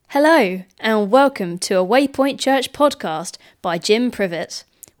Hello, and welcome to a Waypoint Church podcast by Jim Privet.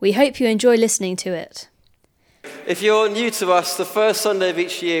 We hope you enjoy listening to it. If you're new to us, the first Sunday of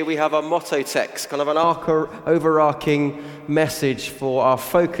each year we have our motto text, kind of an overarching message for our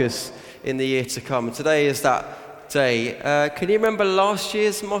focus in the year to come. Today is that day. Can you remember last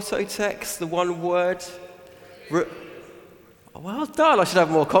year's motto text, the one word? Well done. I should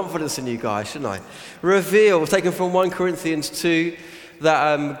have more confidence in you guys, shouldn't I? Reveal, taken from 1 Corinthians 2.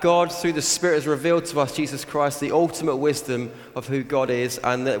 That God, through the Spirit, has revealed to us Jesus Christ, the ultimate wisdom of who God is,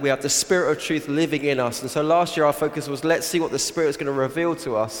 and that we have the Spirit of truth living in us. And so last year our focus was, let's see what the Spirit is going to reveal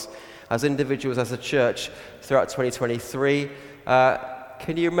to us as individuals, as a church, throughout 2023.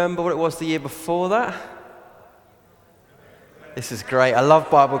 Can you remember what it was the year before that? This is great. I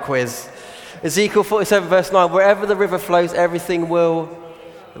love Bible quiz. Ezekiel 47 verse 9, wherever the river flows, everything will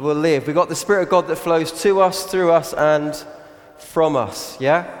live. We've got the Spirit of God that flows to us, through us, and from us,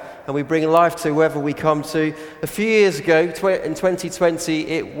 yeah? And we bring life to whoever we come to. A few years ago, in 2020,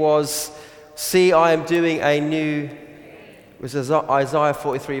 it was, see, I am doing a new, it was Isaiah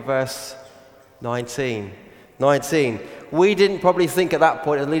 43 verse 19. We didn't probably think at that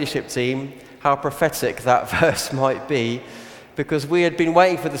point as a leadership team how prophetic that verse might be, because we had been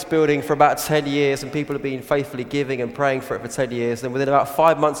waiting for this building for about 10 years, and people had been faithfully giving and praying for it for 10 years. And within about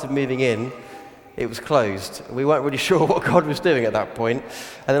 5 months of moving in, it was closed. We weren't really sure what God was doing at that point.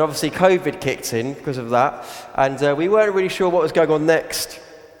 And then obviously COVID kicked in because of that. And we weren't really sure what was going on next.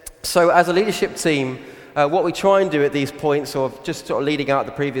 So as a leadership team, what we try and do at these points, or just sort of leading out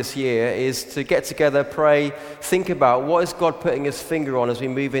the previous year, is to get together, pray, think about what is God putting his finger on as we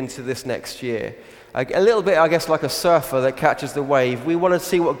move into this next year. A little bit, I guess, like a surfer that catches the wave. We want to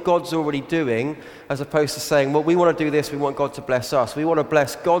see what God's already doing, as opposed to saying, well, we want to do this, we want God to bless us. We want to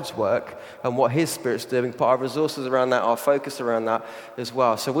bless God's work and what his Spirit's doing, put our resources around that, our focus around that as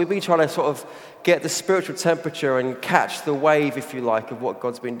well. So we've been trying to sort of get the spiritual temperature and catch the wave, if you like, of what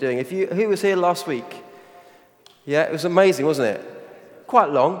God's been doing. Who was here last week? Yeah, it was amazing, wasn't it?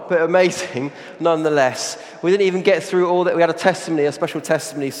 Quite long, but amazing nonetheless. We didn't even get through all that. We had a special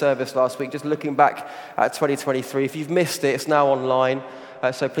testimony service last week, just looking back at 2023. If you've missed it, it's now online,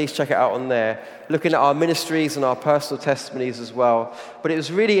 so please check it out on there. Looking at our ministries and our personal testimonies as well. But it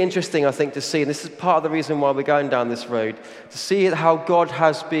was really interesting, I think, to see, and this is part of the reason why we're going down this road, to see how God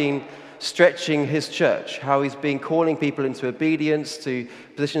has been stretching his church, how he's been calling people into obedience, to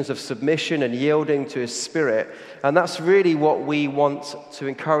positions of submission and yielding to his Spirit. And that's really what we want to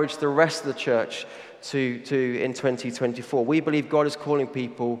encourage the rest of the church to in 2024. We believe God is calling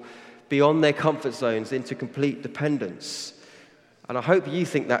people beyond their comfort zones into complete dependence. And I hope you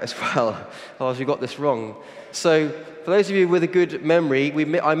think that as well, otherwise we got this wrong. So for those of you with a good memory,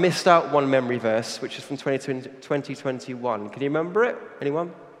 I missed out one memory verse, which is from 2021. Can you remember it?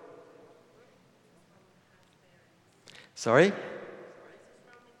 Anyone? Sorry?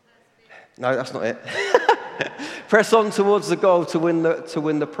 No, that's not it. Press on towards the goal to win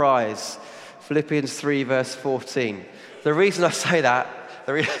the prize. Philippians 3 verse 14. The reason I say that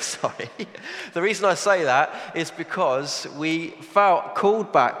is because we felt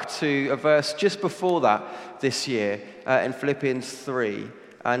called back to a verse just before that this year in Philippians 3.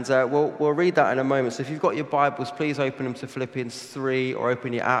 And we'll read that in a moment. So if you've got your Bibles, please open them to Philippians 3 or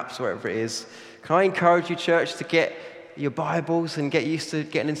open your apps, wherever it is. Can I encourage you, church, to get your Bibles and get used to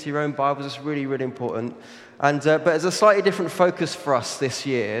getting into your own Bibles? It's really, really important. And but there's a slightly different focus for us this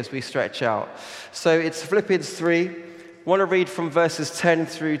year as we stretch out. So it's Philippians 3. I want to read from verses 10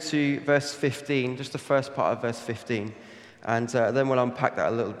 through to verse 15, just the first part of verse 15. And then we'll unpack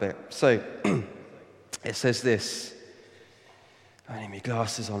that a little bit. So it says this. I need my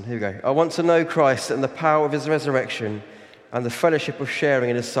glasses on. Here we go. I want to know Christ and the power of his resurrection and the fellowship of sharing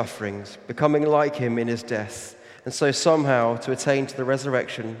in his sufferings, becoming like him in his death, and so somehow to attain to the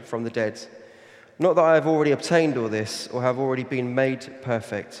resurrection from the dead. Not that I have already obtained all this or have already been made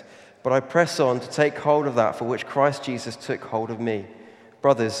perfect, but I press on to take hold of that for which Christ Jesus took hold of me.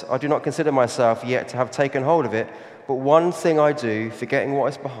 Brothers, I do not consider myself yet to have taken hold of it, but one thing I do, forgetting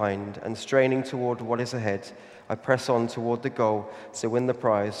what is behind and straining toward what is ahead, I press on toward the goal to win the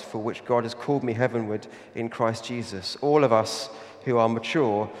prize for which God has called me heavenward in Christ Jesus. All of us who are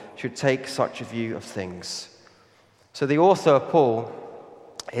mature should take such a view of things. So the author, Paul,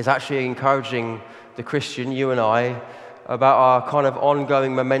 is actually encouraging the Christian, you and I, about our kind of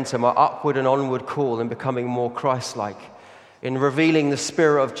ongoing momentum, our upward and onward call in becoming more Christ-like, in revealing the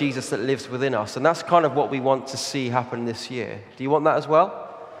Spirit of Jesus that lives within us. And that's kind of what we want to see happen this year. Do you want that as well?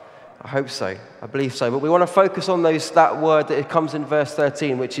 I hope so. I believe so. But we want to focus on that word that comes in verse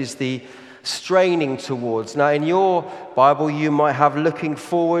 13, which is the straining towards. Now, in your Bible, you might have looking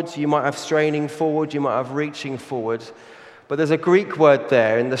forwards, you might have straining forward, you might have reaching forward. But there's a Greek word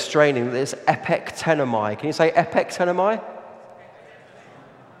there in the straining that is epektenomai. Can you say epektenomai?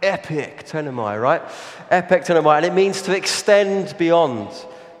 Epektenomai, right? Epektenomai, and it means to extend beyond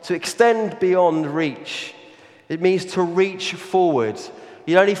reach. It means to reach forward.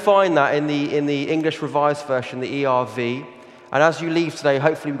 You only find that in the English Revised Version, the ERV. And as you leave today,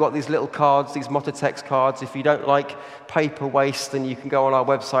 hopefully we've got these little cards, these motto text cards. If you don't like paper waste, then you can go on our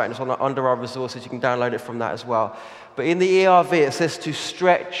website and it's under our resources. You can download it from that as well. But in the ERV, it says to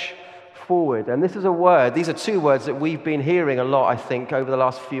stretch forward. And this is a word, these are two words that we've been hearing a lot, I think, over the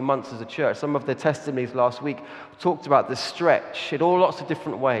last few months as a church. Some of the testimonies last week talked about the stretch in all lots of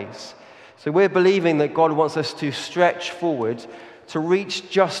different ways. So we're believing that God wants us to stretch forward, to reach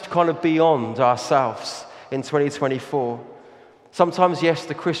just kind of beyond ourselves in 2024. Sometimes, yes,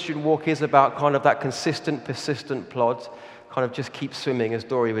 the Christian walk is about kind of that consistent, persistent plod, kind of just keep swimming, as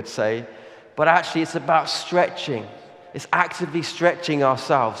Dory would say. But actually, it's about stretching. It's actively stretching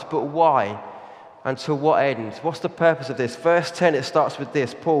ourselves. But why? And to what end? What's the purpose of this? Verse 10, it starts with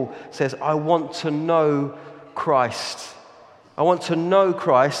this. Paul says, I want to know Christ. I want to know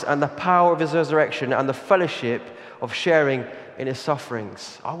Christ and the power of his resurrection and the fellowship of sharing in his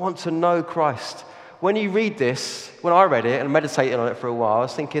sufferings. I want to know Christ. When you read this, when I read it and meditated on it for a while, I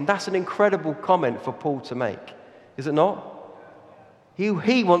was thinking, that's an incredible comment for Paul to make. Is it not?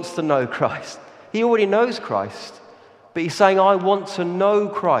 He wants to know Christ. He already knows Christ. But he's saying, I want to know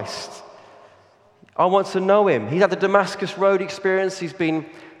Christ. I want to know him. He's had the Damascus Road experience. The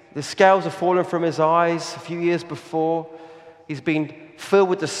scales have fallen from his eyes a few years before. He's been filled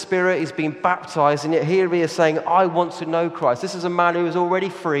with the Spirit. He's been baptized. And yet here he is saying, I want to know Christ. This is a man who is already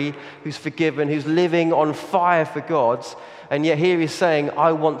free, who's forgiven, who's living on fire for God. And yet here he's saying,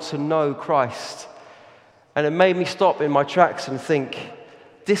 I want to know Christ. And it made me stop in my tracks and think,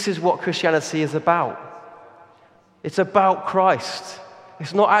 this is what Christianity is about. It's about Christ.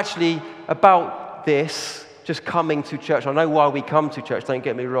 It's not actually about this, just coming to church. I know why we come to church, don't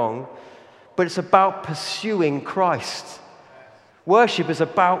get me wrong. But it's about pursuing Christ. Worship is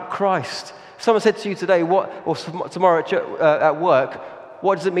about Christ. If someone said to you today, or tomorrow at work,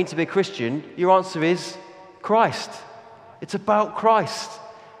 what does it mean to be a Christian? Your answer is Christ. It's about Christ.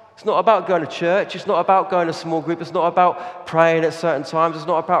 It's not about going to church. It's not about going to a small group. It's not about praying at certain times. It's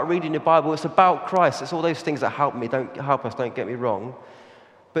not about reading the Bible. It's about Christ. It's all those things that help us, don't get me wrong.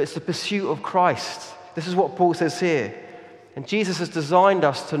 But it's the pursuit of Christ. This is what Paul says here. And Jesus has designed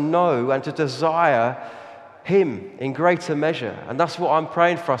us to know and to desire him in greater measure. And that's what I'm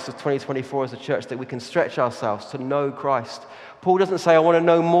praying for us as 2024 as a church, that we can stretch ourselves to know Christ. Paul doesn't say, I want to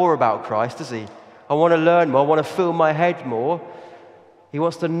know more about Christ, does he? I want to learn more. I want to fill my head more. He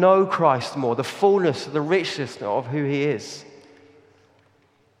wants to know Christ more, the fullness, the richness of who he is.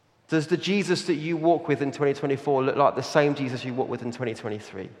 Does the Jesus that you walk with in 2024 look like the same Jesus you walk with in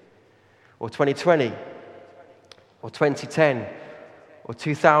 2023? Or 2020? Or 2010? Or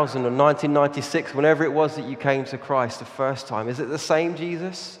 2000? Or 1996? Whenever it was that you came to Christ the first time. Is it the same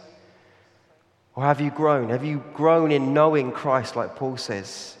Jesus? Or have you grown? Have you grown in knowing Christ like Paul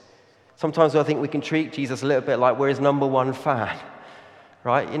says? Sometimes I think we can treat Jesus a little bit like we're his number one fan.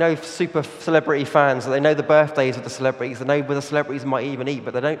 Right? You know, super celebrity fans, they know the birthdays of the celebrities, they know where the celebrities might even eat,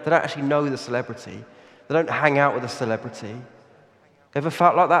 but they don't actually know the celebrity. They don't hang out with the celebrity. Ever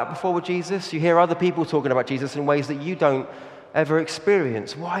felt like that before with Jesus? You hear other people talking about Jesus in ways that you don't ever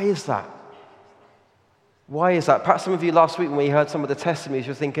experience. Why is that? Why is that? Perhaps some of you last week when you heard some of the testimonies,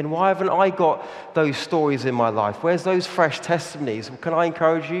 you're thinking, why haven't I got those stories in my life? Where's those fresh testimonies? Can I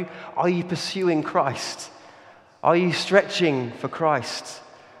encourage you? Are you pursuing Christ? Are you stretching for Christ?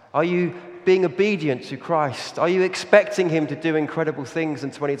 Are you being obedient to Christ? Are you expecting him to do incredible things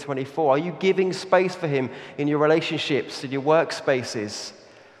in 2024? Are you giving space for him in your relationships, in your workspaces?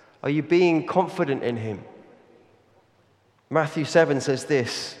 Are you being confident in him? Matthew 7 says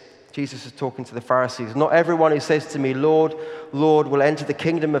this. Jesus is talking to the Pharisees. Not everyone who says to me, Lord, Lord, will enter the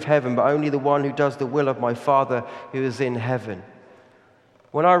kingdom of heaven, but only the one who does the will of my Father who is in heaven.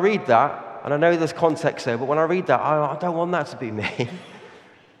 When I read that, and I know there's context there, but when I read that, I don't want that to be me.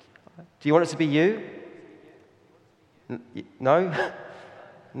 Do you want it to be you? No?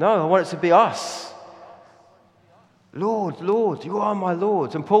 No, I want it to be us. Lord, Lord, you are my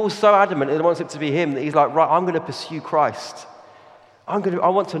Lord. And Paul's so adamant that he wants it to be him that he's like, right, I'm going to pursue Christ. I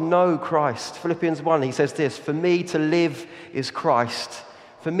want to know Christ. Philippians 1, he says this, for me to live is Christ.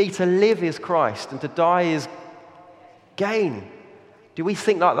 For me to live is Christ, and to die is gain. Do we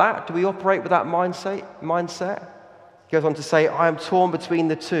think like that? Do we operate with that mindset? He goes on to say, I am torn between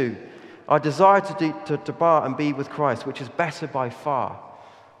the two. I desire to depart and be with Christ, which is better by far.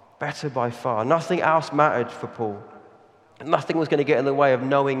 Better by far. Nothing else mattered for Paul. Nothing was going to get in the way of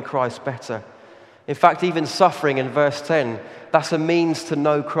knowing Christ better. In fact, even suffering in verse 10, that's a means to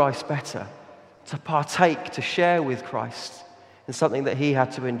know Christ better, to partake, to share with Christ in something that he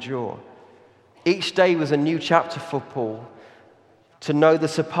had to endure. Each day was a new chapter for Paul, to know the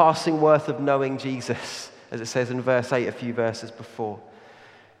surpassing worth of knowing Jesus, as it says in verse 8 a few verses before.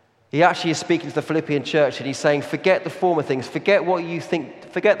 He actually is speaking to the Philippian church and he's saying, forget the former things, forget what you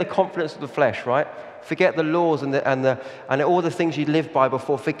think, forget the confidence of the flesh, right? Forget the laws and all the things you lived by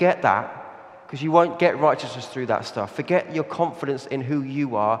before. Forget that, because you won't get righteousness through that stuff. Forget your confidence in who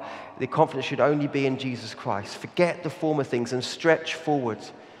you are. The confidence should only be in Jesus Christ. Forget the former things and stretch forward.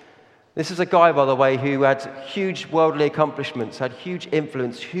 This is a guy, by the way, who had huge worldly accomplishments, had huge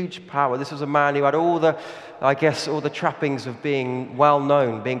influence, huge power. This was a man who had all the trappings of being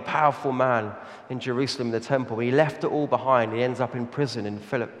well-known, being a powerful man in Jerusalem, in the temple. He left it all behind. He ends up in prison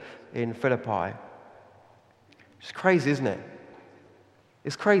in Philippi. It's crazy, isn't it?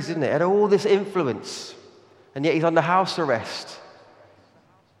 It's crazy, isn't it? He had all this influence, and yet he's under house arrest.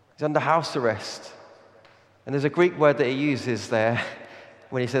 He's under house arrest. And there's a Greek word that he uses there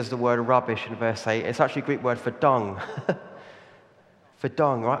when he says the word rubbish in verse 8. It's actually a Greek word for dung. For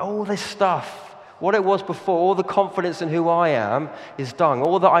dung, right? All this stuff, what it was before, all the confidence in who I am is dung.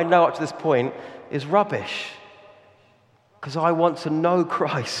 All that I know up to this point is rubbish. Because I want to know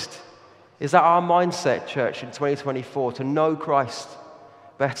Christ. Is that our mindset, church, in 2024, to know Christ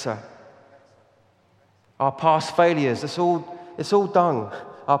better? Our past failures, it's all dung.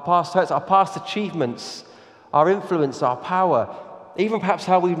 Our past hurts, our past achievements, our influence, our power, even perhaps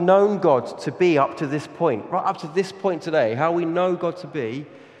how we've known God to be up to this point, right up to this point today, how we know God to be,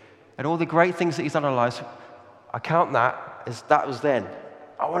 and all the great things that he's done in our lives, I count that as that was then.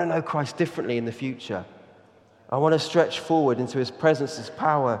 I want to know Christ differently in the future. I want to stretch forward into his presence, his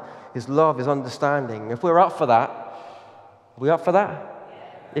power, his love, his understanding. If we're up for that, are we up for that?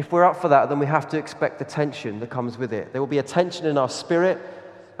 If we're up for that, then we have to expect the tension that comes with it. There will be a tension in our spirit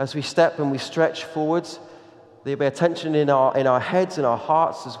as we step and we stretch forwards. There will be a tension in our heads and our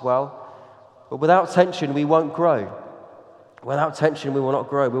hearts as well. But without tension, we won't grow. Without tension, we will not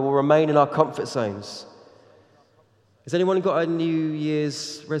grow. We will remain in our comfort zones. Has anyone got a New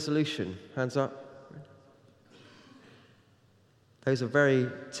Year's resolution? Hands up. Those are very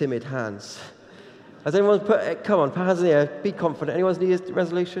timid hands. Has anyone come on, put hands in the air, be confident. Anyone's New Year's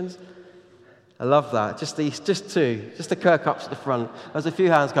resolutions? I love that. Just two. Just the Kirkups at the front. There's a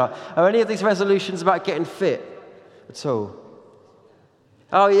few hands go up. Are any of these resolutions about getting fit at all?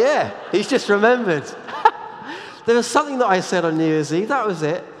 Oh yeah, he's just remembered. There was something that I said on New Year's Eve. That was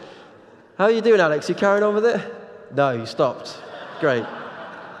it. How are you doing, Alex? You carrying on with it? No, you stopped. Great.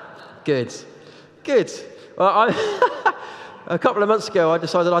 Good. Well, a couple of months ago, I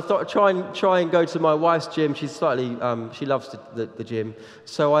decided I thought I'd try and go to my wife's gym. She's she loves the gym.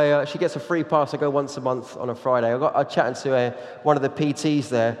 So she gets a free pass. I go once a month on a Friday. I chatted to one of the PTs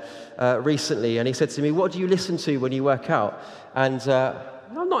there recently, and he said to me, "What do you listen to when you work out?" And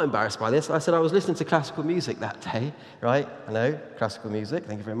I'm not embarrassed by this. I said I was listening to classical music that day, right? I know, classical music.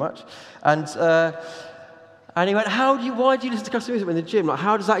 Thank you very much. And he went, why do you listen to classical music in the gym? Like,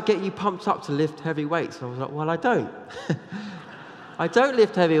 how does that get you pumped up to lift heavy weights? And I was like, well, I don't. I don't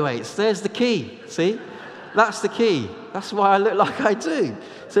lift heavy weights. There's the key, see? That's the key. That's why I look like I do.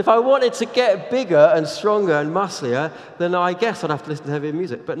 So if I wanted to get bigger and stronger and musclier, then I guess I'd have to listen to heavier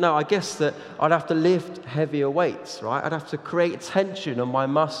music. But no, I guess that I'd have to lift heavier weights, right? I'd have to create tension on my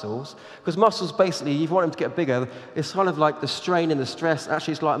muscles. Because muscles, basically, if you want them to get bigger, it's kind of like the strain and the stress.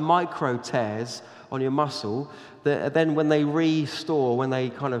 Actually, it's like micro tears on your muscle that then when they restore, when they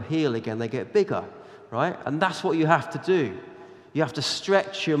kind of heal again, they get bigger, right? And that's what you have to do. You have to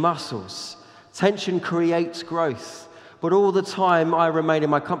stretch your muscles. Tension creates growth. But all the time I remain in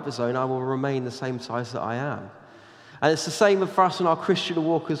my comfort zone, I will remain the same size that I am. And it's the same for us in our Christian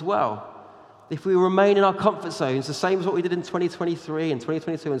walk as well. If we remain in our comfort zones, the same as what we did in 2023 and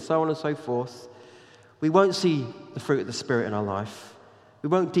 2022 and so on and so forth, we won't see the fruit of the Spirit in our life. We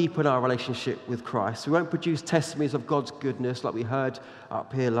won't deepen our relationship with Christ. We won't produce testimonies of God's goodness like we heard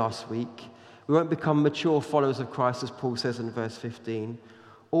up here last week. We won't become mature followers of Christ, as Paul says in verse 15.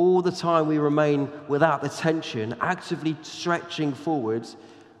 All the time we remain without the tension, actively stretching forwards,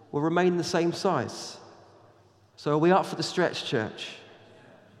 will remain the same size. So are we up for the stretch, church?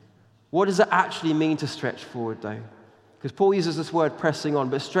 What does it actually mean to stretch forward, though? Because Paul uses this word pressing on,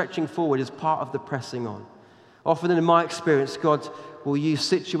 but stretching forward is part of the pressing on. Often in my experience, God will use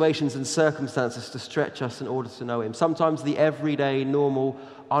situations and circumstances to stretch us in order to know him. Sometimes the everyday, normal,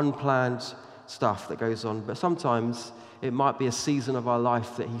 unplanned stuff that goes on. But sometimes it might be a season of our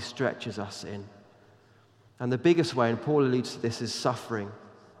life that he stretches us in. And the biggest way, and Paul alludes to this, is suffering.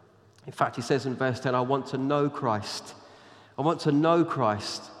 In fact, he says in verse 10, I want to know Christ. I want to know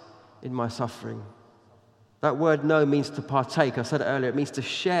Christ in my suffering. That word know means to partake. I said it earlier, it means to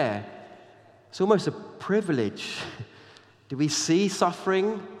share. It's almost a privilege. Do we see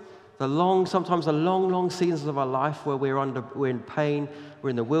suffering? Sometimes the long seasons of our life where we're in pain,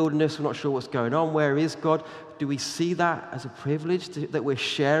 we're in the wilderness, we're not sure what's going on, where is God? Do we see that as a privilege, that we're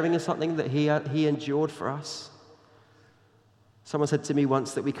sharing in something that he endured for us? Someone said to me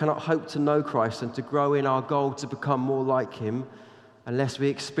once that we cannot hope to know Christ and to grow in our goal to become more like him unless we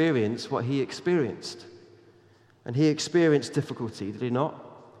experience what he experienced. And he experienced difficulty, did he not?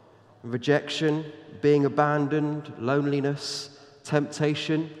 Rejection, being abandoned, loneliness,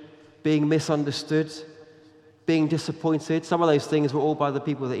 temptation, being misunderstood, being disappointed. Some of those things were all by the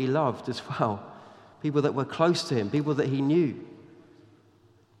people that he loved as well. People that were close to him, people that he knew.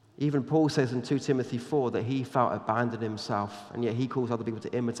 Even Paul says in 2 Timothy 4 that he felt abandoned himself, and yet he calls other people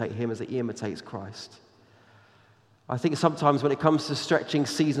to imitate him as he imitates Christ. I think sometimes when it comes to stretching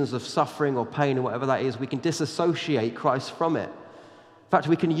seasons of suffering or pain or whatever that is, we can disassociate Christ from it. In fact,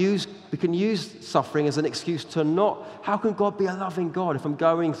 we can use suffering as an excuse to not, how can God be a loving God if I'm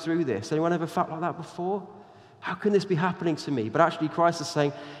going through this? Anyone ever felt like that before? How can this be happening to me? But actually Christ is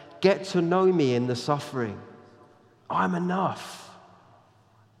saying, get to know me in the suffering. I'm enough.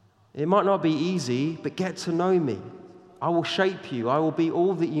 It might not be easy, but get to know me. I will shape you. I will be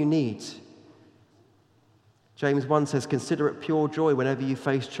all that you need. James 1 says, consider it pure joy whenever you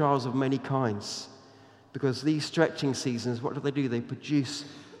face trials of many kinds. Because these stretching seasons, what do? They produce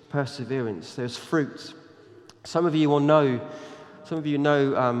perseverance. There's fruit. Some of you know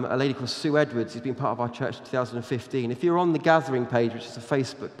a lady called Sue Edwards, who's been part of our church in 2015. If you're on the Gathering page, which is a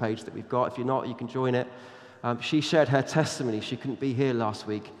Facebook page that we've got, if you're not, you can join it. She shared her testimony. She couldn't be here last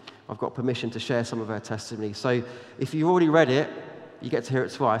week. I've got permission to share some of her testimony. So if you've already read it, you get to hear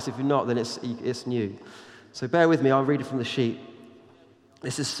it twice. If you're not, then it's new. So bear with me, I'll read it from the sheet.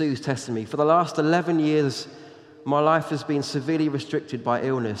 This is Sue's testimony. For the last 11 years, my life has been severely restricted by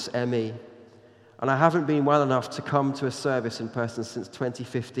illness, ME, and I haven't been well enough to come to a service in person since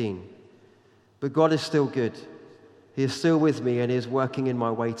 2015. But God is still good. He is still with me and He is working in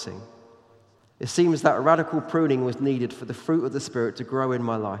my waiting. It seems that radical pruning was needed for the fruit of the Spirit to grow in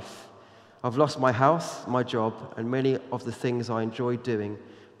my life. I've lost my health, my job, and many of the things I enjoyed doing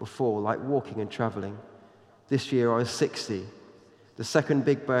before, like walking and traveling. This year I was 60. The second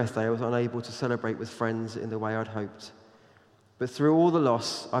big birthday I was unable to celebrate with friends in the way I'd hoped. But through all the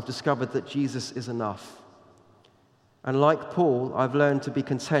loss, I've discovered that Jesus is enough. And like Paul, I've learned to be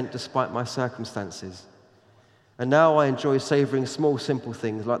content despite my circumstances. And now I enjoy savoring small, simple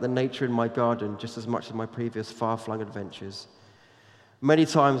things like the nature in my garden just as much as my previous far-flung adventures. Many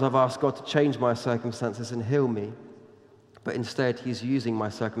times I've asked God to change my circumstances and heal me, but instead He's using my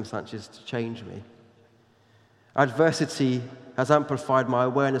circumstances to change me. Adversity has amplified my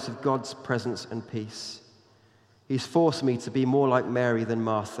awareness of God's presence and peace. He's forced me to be more like Mary than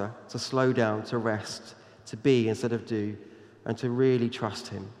Martha, to slow down, to rest, to be instead of do, and to really trust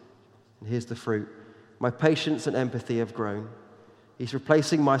Him. And here's the fruit. My patience and empathy have grown. He's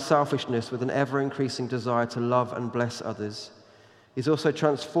replacing my selfishness with an ever-increasing desire to love and bless others. He's also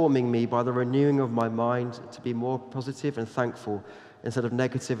transforming me by the renewing of my mind to be more positive and thankful instead of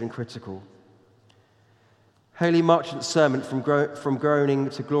negative and critical. Haley Marchant's sermon from Groaning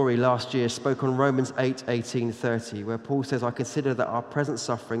to Glory last year spoke on Romans 8:18-30, where Paul says, I consider that our present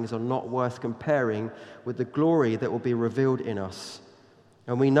sufferings are not worth comparing with the glory that will be revealed in us.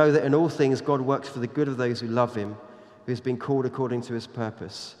 And we know that in all things God works for the good of those who love Him, who has been called according to His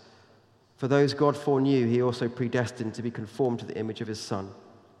purpose. For those God foreknew, He also predestined to be conformed to the image of His Son.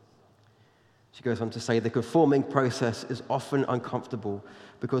 She goes on to say, the conforming process is often uncomfortable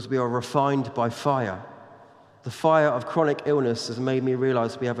because we are refined by fire. The fire of chronic illness has made me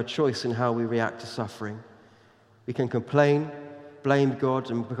realize we have a choice in how we react to suffering. We can complain, blame God,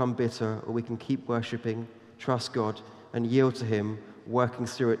 and become bitter, or we can keep worshiping, trust God, and yield to Him, working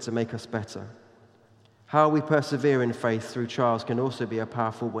through it to make us better. How we persevere in faith through trials can also be a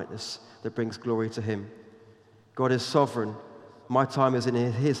powerful witness that brings glory to Him. God is sovereign. My time is in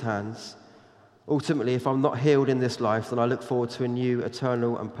His hands. Ultimately, if I'm not healed in this life, then I look forward to a new,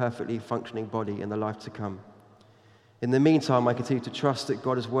 eternal, and perfectly functioning body in the life to come. In the meantime, I continue to trust that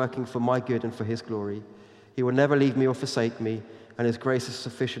God is working for my good and for His glory. He will never leave me or forsake me, and His grace is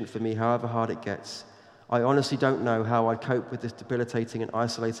sufficient for me however hard it gets. I honestly don't know how I'd cope with this debilitating and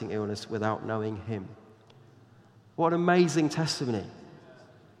isolating illness without knowing Him. What an amazing testimony.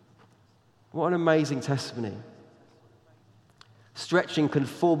 What an amazing testimony. Stretching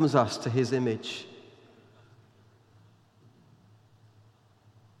conforms us to his image.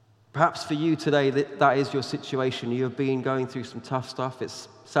 Perhaps for you today, that is your situation. You have been going through some tough stuff. It's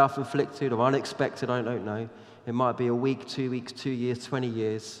self-inflicted or unexpected, I don't know. It might be a week, 2 weeks, 2 years, 20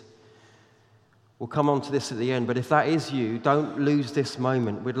 years. We'll come on to this at the end, but if that is you, don't lose this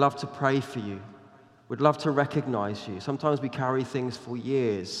moment. We'd love to pray for you. We'd love to recognize you. Sometimes we carry things for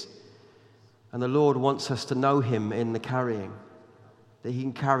years, and the Lord wants us to know him in the carrying, that he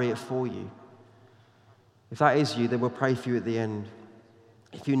can carry it for you. If that is you, then we'll pray for you at the end.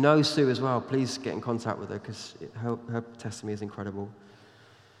 If you know Sue as well, please get in contact with her because her testimony is incredible.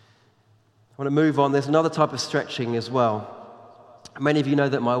 I want to move on. There's another type of stretching as well. Many of you know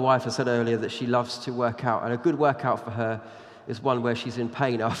that my wife has said earlier that she loves to work out, and a good workout for her is one where she's in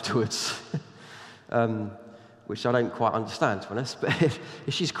pain afterwards, which I don't quite understand, to be honest. But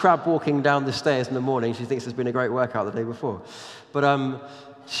if she's crab walking down the stairs in the morning, she thinks it's been a great workout the day before. But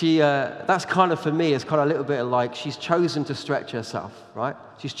that's kind of, for me, it's kind of a little bit like she's chosen to stretch herself, right?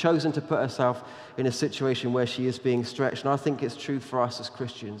 She's chosen to put herself in a situation where she is being stretched. And I think it's true for us as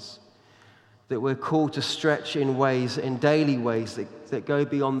Christians, that we're called to stretch in ways, in daily ways that go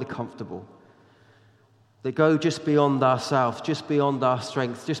beyond the comfortable, that go just beyond ourselves, just beyond our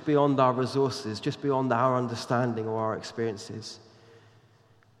strength, just beyond our resources, just beyond our understanding or our experiences.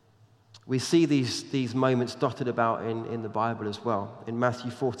 We see these moments dotted about in the Bible as well. In Matthew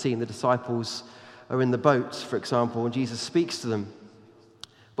 14, the disciples are in the boat, for example, and Jesus speaks to them.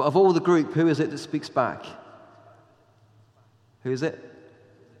 But of all the group, who is it that speaks back? Who is it?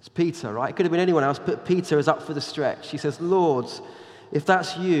 It's Peter, right? It could have been anyone else, but Peter is up for the stretch. He says, Lord, if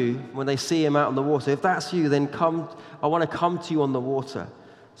that's you, when they see him out on the water, if that's you, then come. I want to come to you on the water.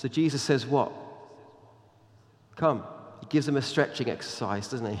 So Jesus says what? Come. He gives them a stretching exercise,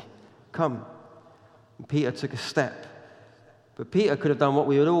 doesn't he? Come. And Peter took a step. But Peter could have done what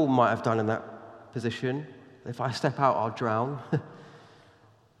we would all might have done in that position. If I step out, I'll drown.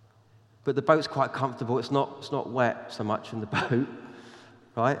 But the boat's quite comfortable. It's not wet so much in the boat,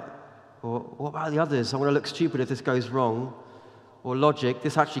 right? Or what about the others? I want to look stupid if this goes wrong. Or logic,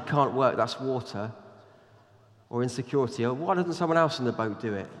 this actually can't work, that's water. Or insecurity, or why doesn't someone else in the boat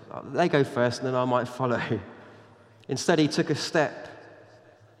do it? They go first and then I might follow. Instead, he took a step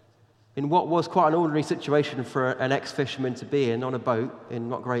in what was quite an ordinary situation for an ex-fisherman to be in, on a boat, in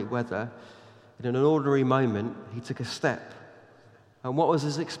not great weather. And in an ordinary moment, he took a step. And what was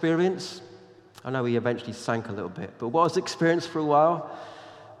his experience? I know he eventually sank a little bit, but what was his experience for a while?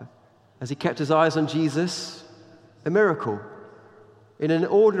 As he kept his eyes on Jesus, a miracle. In an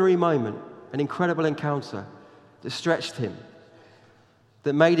ordinary moment, an incredible encounter that stretched him,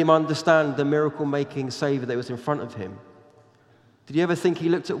 that made him understand the miracle-making Savior that was in front of him. Did you ever think he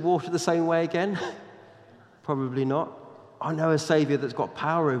looked at water the same way again? Probably not. I know a Savior that's got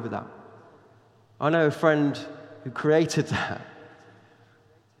power over that. I know a friend who created that.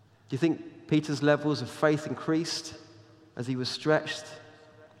 Do you think Peter's levels of faith increased as he was stretched?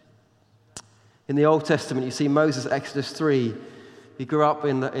 In the Old Testament, you see Moses, Exodus 3. He grew up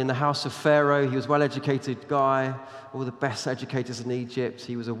in the house of Pharaoh. He was a well-educated guy, all the best educators in Egypt.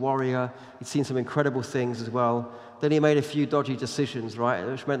 He was a warrior. He'd seen some incredible things as well. Then he made a few dodgy decisions, right,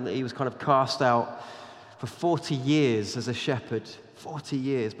 which meant that he was kind of cast out for 40 years as a shepherd. 40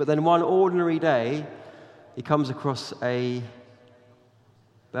 years. But then one ordinary day, he comes across a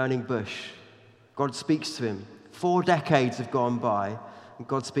burning bush. God speaks to him. 4 decades have gone by, and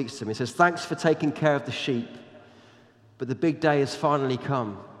God speaks to him. He says, thanks for taking care of the sheep. But the big day has finally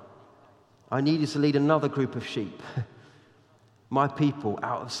come. I need you to lead another group of sheep, my people,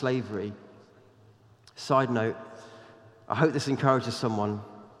 out of slavery. Side note, I hope this encourages someone,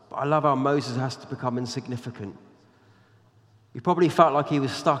 but I love how Moses has to become insignificant. He probably felt like he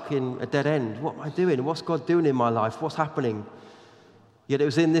was stuck in a dead end. What am I doing? What's God doing in my life? What's happening? Yet it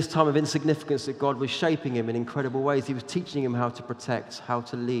was in this time of insignificance that God was shaping him in incredible ways. He was teaching him how to protect, how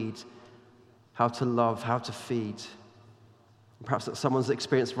to lead, how to love, how to feed. Perhaps that's someone's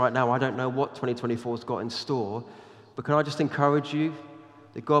experience right now. I don't know what 2024's got in store, but can I just encourage you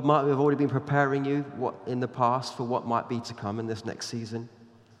that God might have already been preparing you in the past for what might be to come in this next season.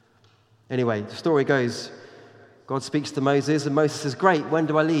 Anyway, the story goes, God speaks to Moses, and Moses says, great, when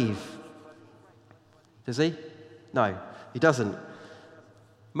do I leave? Does he? No, he doesn't.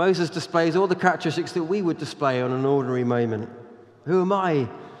 Moses displays all the characteristics that we would display on an ordinary moment. Who am I?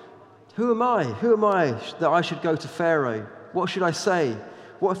 Who am I? Who am I that I should go to Pharaoh? What should I say?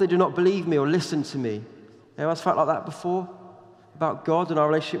 What if they do not believe me or listen to me? Anyone else felt like that before? About God and our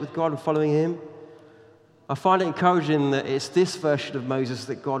relationship with God and following him? I find it encouraging that it's this version of Moses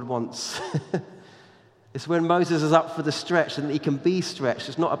that God wants. It's when Moses is up for the stretch and he can be stretched.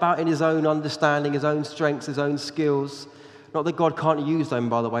 It's not about in his own understanding, his own strengths, his own skills. Not that God can't use them,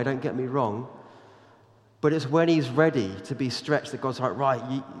 by the way, don't get me wrong. But it's when he's ready to be stretched that God's like,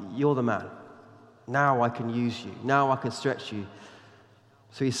 right, you're the man. Now I can use you. Now I can stretch you.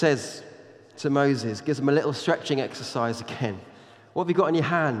 So he says to Moses, gives him a little stretching exercise again. What have you got in your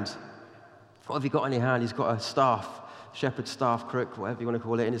hand? What have you got in your hand? He's got a staff, shepherd's staff, crook, whatever you want to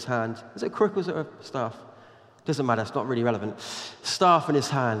call it, in his hand. Is it a crook or is it a staff? Doesn't matter, it's not really relevant. Staff in his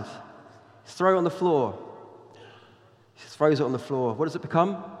hand. Throw it on the floor. He throws it on the floor. What does it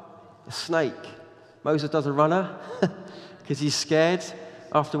become? A snake. Moses does a runner because he's scared.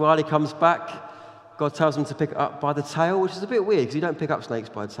 After a while he comes back. God tells him to pick it up by the tail, which is a bit weird because you don't pick up snakes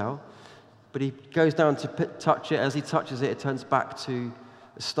by the tail. But he goes down to touch it. As he touches it, it turns back to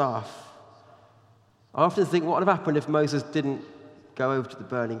a staff. I often think, what would have happened if Moses didn't go over to the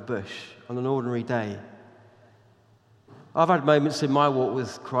burning bush on an ordinary day? I've had moments in my walk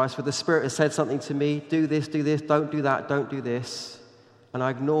with Christ where the Spirit has said something to me, do this, don't do that, don't do this, and I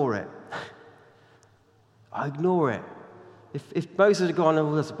ignore it. I ignore it. If Moses had gone,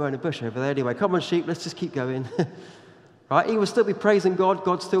 oh, there's a burning bush over there anyway, come on sheep, let's just keep going. Right? He would still be praising God,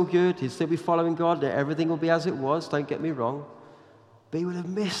 God's still good, he'd still be following God, everything will be as it was, don't get me wrong. But he would have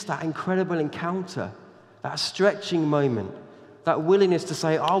missed that incredible encounter, that stretching moment, that willingness to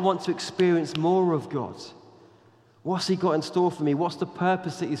say, I want to experience more of God. What's he got in store for me? What's the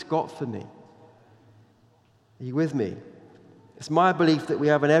purpose that he's got for me? Are you with me? It's my belief that we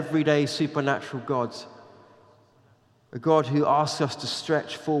have an everyday supernatural God, a God who asks us to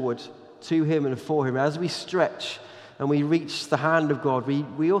stretch forward to him and for him. As we stretch and we reach the hand of God,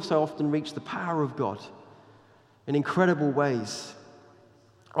 we also often reach the power of God in incredible ways.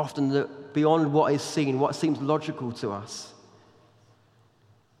 Often beyond what is seen, what seems logical to us.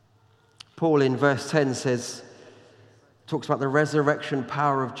 Paul in verse 10 talks about the resurrection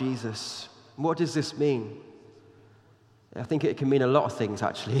power of Jesus. What does this mean? I think it can mean a lot of things,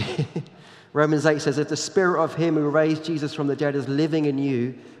 actually. Romans 8 says, if the spirit of him who raised Jesus from the dead is living in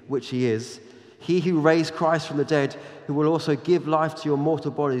you, which he is, he who raised Christ from the dead, who will also give life to your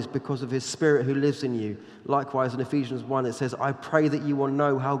mortal bodies because of his spirit who lives in you. Likewise, in Ephesians 1, it says, I pray that you will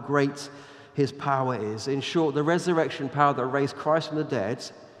know how great his power is. In short, the resurrection power that raised Christ from the dead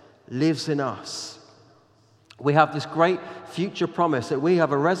lives in us. We have this great future promise that we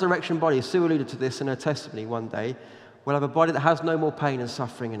have a resurrection body. Sue alluded to this in her testimony one day. We'll have a body that has no more pain and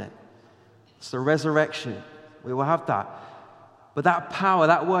suffering in it. It's the resurrection. We will have that. But that power,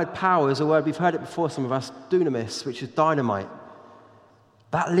 that word power, is a word, we've heard it before, some of us, dunamis, which is dynamite.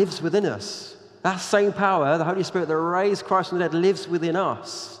 That lives within us. That same power, the Holy Spirit that raised Christ from the dead, lives within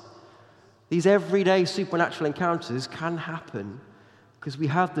us. These everyday supernatural encounters can happen because we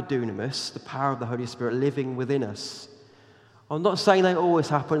have the dunamis, the power of the Holy Spirit, living within us. I'm not saying they always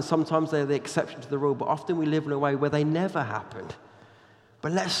happen. Sometimes they're the exception to the rule, but often we live in a way where they never happen.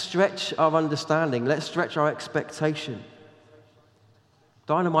 But let's stretch our understanding. Let's stretch our expectation.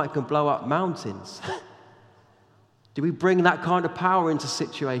 Dynamite can blow up mountains. Do we bring that kind of power into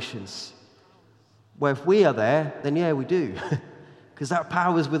situations? Well, if we are there, then yeah, we do. Because that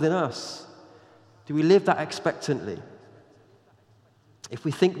power is within us. Do we live that expectantly? If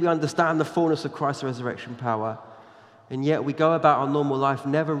we think we understand the fullness of Christ's resurrection power, and yet we go about our normal life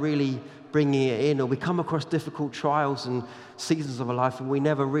never really bringing it in, or we come across difficult trials and seasons of our life and we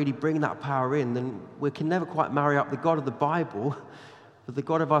never really bring that power in, then we can never quite marry up the God of the Bible with the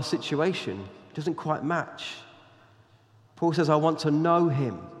God of our situation. It doesn't quite match. Paul says, I want to know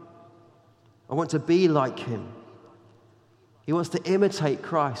him. I want to be like him. He wants to imitate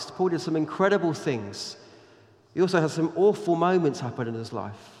Christ. Paul did some incredible things. He also had some awful moments happen in his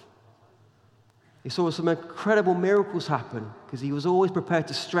life. He saw some incredible miracles happen because he was always prepared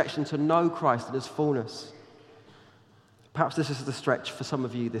to stretch and to know Christ in his fullness. Perhaps this is the stretch for some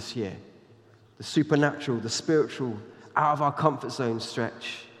of you this year. The supernatural, the spiritual, out of our comfort zone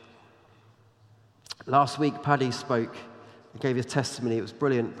stretch. Last week, Paddy spoke. He gave his testimony. It was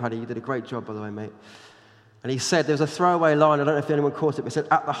brilliant, Paddy. You did a great job, by the way, mate. And he said, there was a throwaway line, I don't know if anyone caught it, but he said,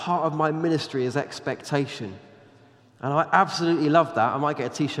 at the heart of my ministry is expectation. And I absolutely love that. I might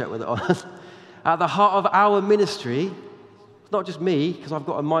get a t-shirt with it on. At the heart of our ministry, it's not just me, because I've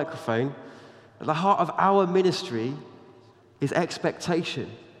got a microphone. At the heart of our ministry is expectation.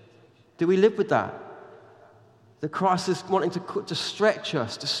 Do we live with that? That Christ is wanting to stretch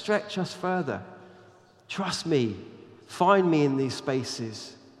us further. Trust me. Find me in these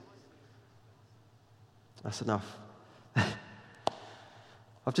spaces. That's enough.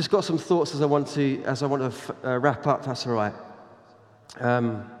 I've just got some thoughts as I want to wrap up. That's all right.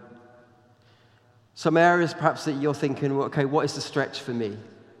 Some areas perhaps that you're thinking, well, okay, what is the stretch for me?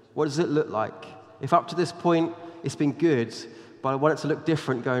 What does it look like? If up to this point it's been good, but I want it to look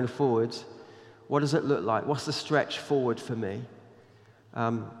different going forward, what does it look like? What's the stretch forward for me?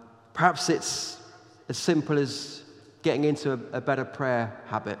 Perhaps it's as simple as getting into a better prayer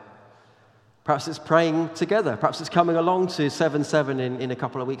habit. Perhaps it's praying together. Perhaps it's coming along to 7/7 in a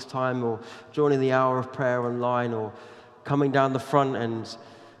couple of weeks' time, or joining the hour of prayer online, or coming down the front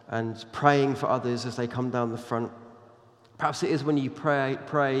and praying for others as they come down the front. Perhaps it is when you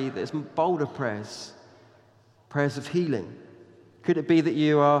pray there's bolder prayers of healing. Could it be that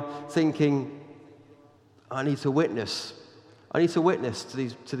you are thinking, I need to witness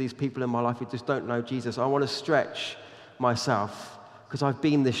to these people in my life who just don't know Jesus. I want to stretch myself because I've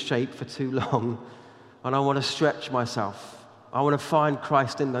been this shape for too long, and I want to stretch myself. I want to find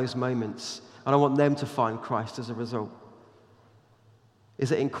Christ in those moments, and I want them to find Christ as a result.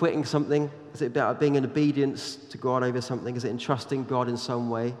 Is it in quitting something? Is it about being in obedience to God over something? Is it in trusting God in some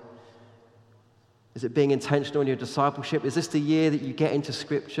way? Is it being intentional in your discipleship? Is this the year that you get into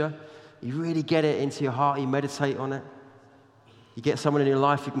Scripture? You really get it into your heart, you meditate on it? You get someone in your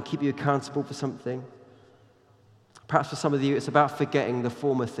life who can keep you accountable for something? Perhaps for some of you, it's about forgetting the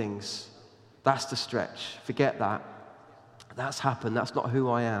former things. That's the stretch. Forget that. That's happened. That's not who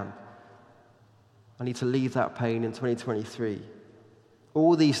I am. I need to leave that pain in 2023.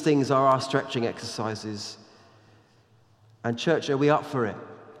 All these things are our stretching exercises. And church, are we up for it?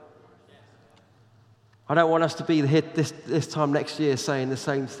 I don't want us to be here this time next year saying the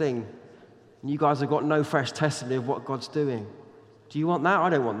same thing. And you guys have got no fresh testimony of what God's doing. Do you want that? I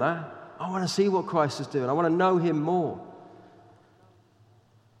don't want that. I want to see what Christ is doing. I want to know him more.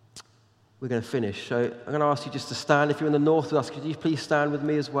 We're going to finish. So I'm going to ask you just to stand. If you're in the north with us, could you please stand with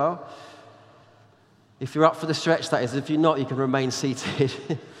me as well? If you're up for the stretch, that is. If you're not, you can remain seated.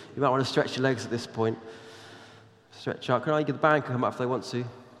 You might want to stretch your legs at this point. Stretch out. Can I get the band come up if they want to?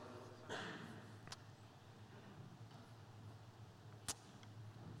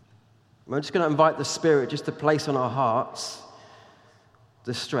 I'm just going to invite the Spirit just to place on our hearts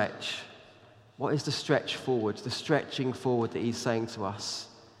the stretch. What is the stretch forward, the stretching forward that he's saying to us?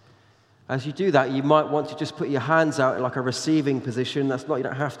 As you do that, you might want to just put your hands out in like a receiving position. That's not, you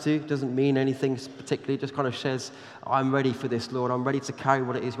don't have to. It doesn't mean anything particularly. It just kind of says, I'm ready for this, Lord. I'm ready to carry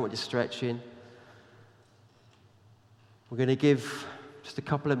what it is you want to stretch in. We're going to give just a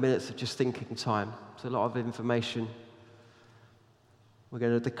couple of minutes of just thinking time. It's a lot of information. We're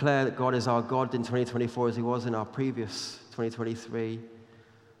going to declare that God is our God in 2024 as he was in our previous 2023.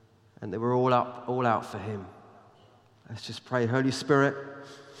 And that we're all out for him. Let's just pray. Holy Spirit,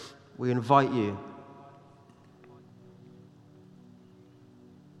 we invite you.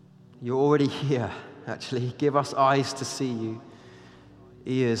 You're already here, actually. Give us eyes to see you,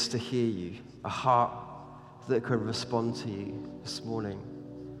 ears to hear you, a heart that can respond to you this morning.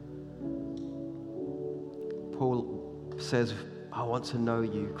 Paul says, I want to know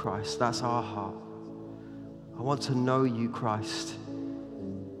you, Christ. That's our heart. I want to know you, Christ.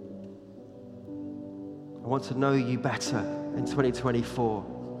 I want to know you better in 2024.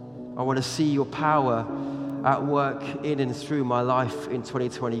 I want to see your power at work in and through my life in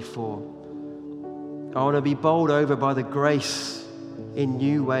 2024. I want to be bowled over by the grace in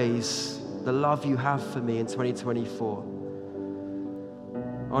new ways, the love you have for me in 2024.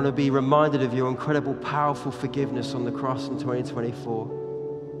 I want to be reminded of your incredible, powerful forgiveness on the cross in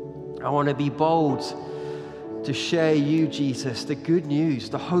 2024. I want to be bold to share you, Jesus, the good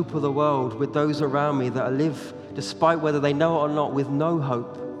news, the hope of the world with those around me that live, despite whether they know it or not, with no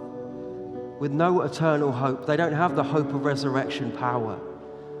hope, with no eternal hope. They don't have the hope of resurrection power.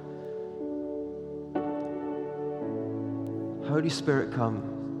 Holy Spirit, come.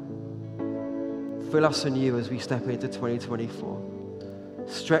 Fill us anew as we step into 2024.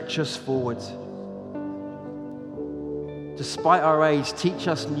 Stretch us forward. Despite our age, teach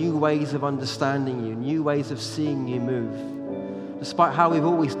us new ways of understanding you, new ways of seeing you move. Despite how we've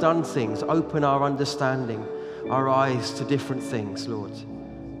always done things, open our understanding, our eyes to different things, Lord,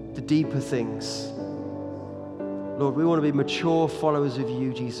 to deeper things. Lord, we want to be mature followers of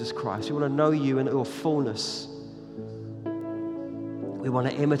you, Jesus Christ. We want to know you in your fullness. We want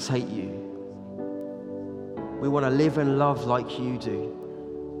to imitate you. We want to live and love like you do.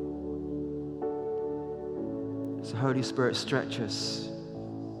 So Holy Spirit, stretch us.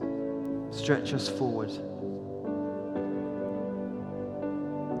 Stretch us forward.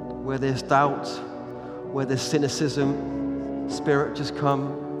 Where there's doubt, where there's cynicism, Spirit, just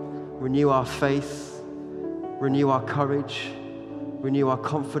come. Renew our faith. Renew our courage. Renew our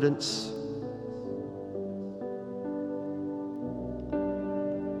confidence.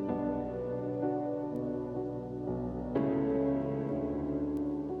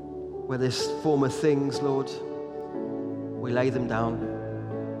 Where there's former things, Lord, we lay them down.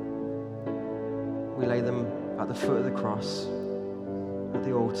 We lay them at the foot of the cross, at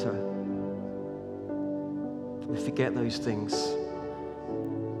the altar. We forget those things.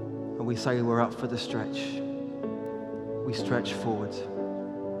 And we say we're up for the stretch. We stretch forward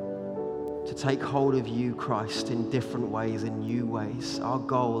to take hold of you, Christ, in different ways, in new ways. Our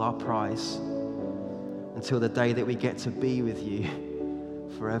goal, our prize, until the day that we get to be with you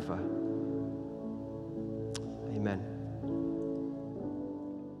forever.